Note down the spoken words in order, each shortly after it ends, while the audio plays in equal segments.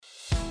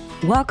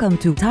Welcome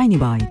to Tiny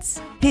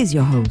Bites. Here's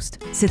your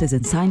host,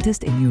 citizen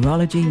scientist in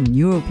neurology,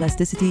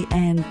 neuroplasticity,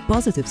 and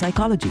positive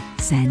psychology,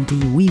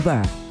 Sandy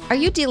Weaver. Are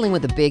you dealing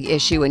with a big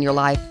issue in your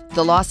life?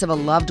 The loss of a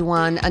loved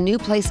one, a new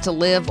place to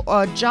live,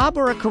 or a job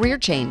or a career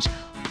change?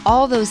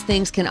 All those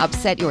things can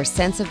upset your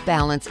sense of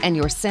balance and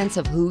your sense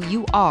of who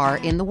you are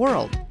in the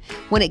world.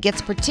 When it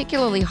gets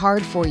particularly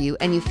hard for you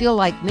and you feel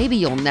like maybe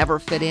you'll never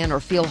fit in or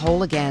feel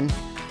whole again,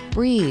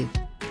 breathe.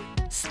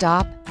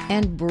 Stop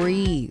and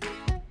breathe.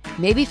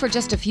 Maybe for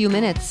just a few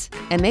minutes,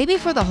 and maybe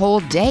for the whole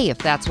day if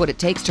that's what it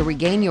takes to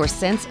regain your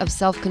sense of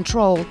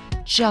self-control.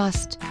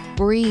 Just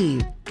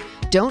breathe.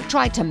 Don't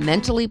try to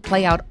mentally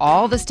play out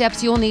all the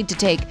steps you'll need to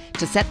take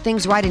to set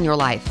things right in your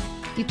life.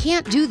 You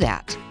can't do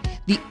that.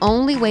 The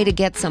only way to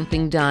get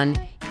something done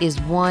is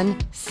one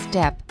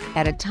step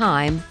at a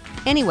time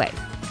anyway.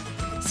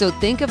 So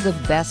think of the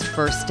best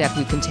first step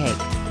you can take.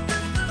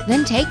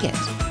 Then take it.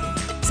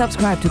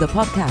 Subscribe to the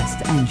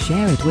podcast and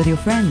share it with your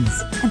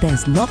friends. And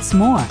there's lots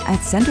more at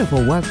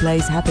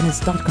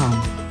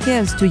centerforworkplacehappiness.com.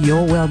 Here's to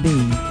your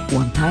well-being,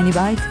 one tiny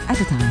bite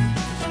at a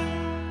time.